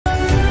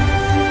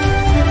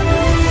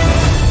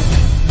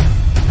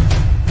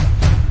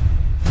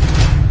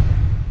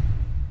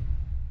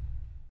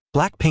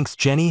BLACKPINK's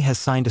Jennie has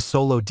signed a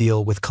solo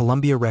deal with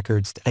Columbia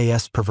Records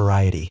AS per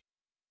Variety.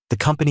 The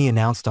company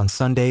announced on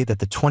Sunday that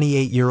the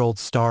 28-year-old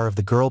star of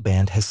the girl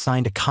band has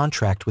signed a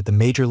contract with the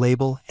major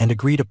label and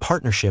agreed a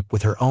partnership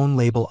with her own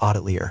label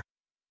Atelier.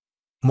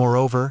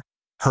 Moreover,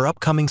 her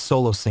upcoming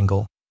solo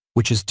single,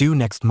 which is due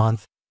next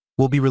month,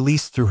 will be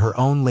released through her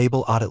own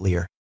label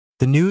Atelier.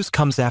 The news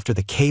comes after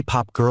the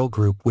K-pop girl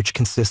group, which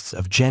consists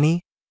of Jennie,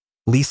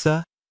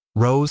 Lisa,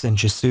 Rose and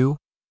Jisoo,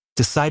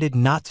 decided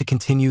not to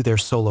continue their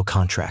solo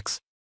contracts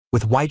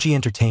with YG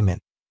Entertainment.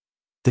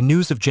 The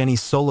news of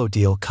Jennie's solo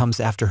deal comes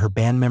after her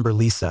band member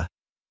Lisa,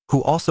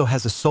 who also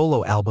has a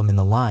solo album in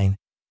the line,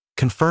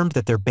 confirmed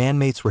that their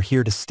bandmates were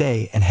here to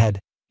stay and had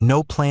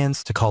no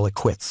plans to call it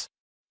quits.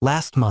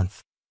 Last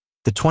month,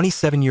 the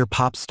 27-year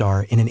pop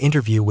star in an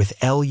interview with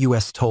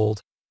LUS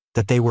told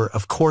that they were,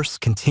 of course,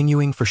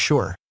 continuing for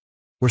sure.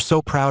 "We're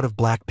so proud of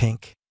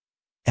BLACKPINK,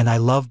 and I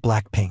love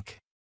BLACKPINK.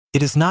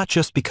 It is not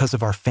just because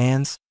of our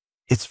fans,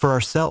 it's for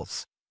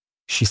ourselves,"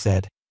 she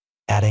said,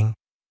 adding,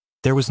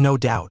 "There was no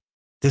doubt.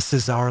 This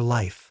is our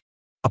life."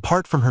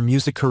 Apart from her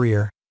music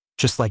career,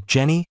 just like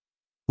Jennie,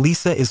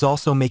 Lisa is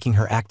also making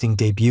her acting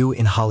debut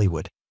in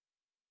Hollywood.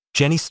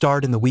 Jennie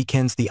starred in The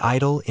Weeknd's The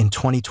Idol in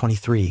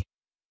 2023,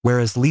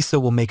 whereas Lisa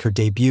will make her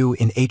debut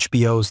in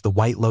HBO's The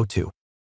White Lotus.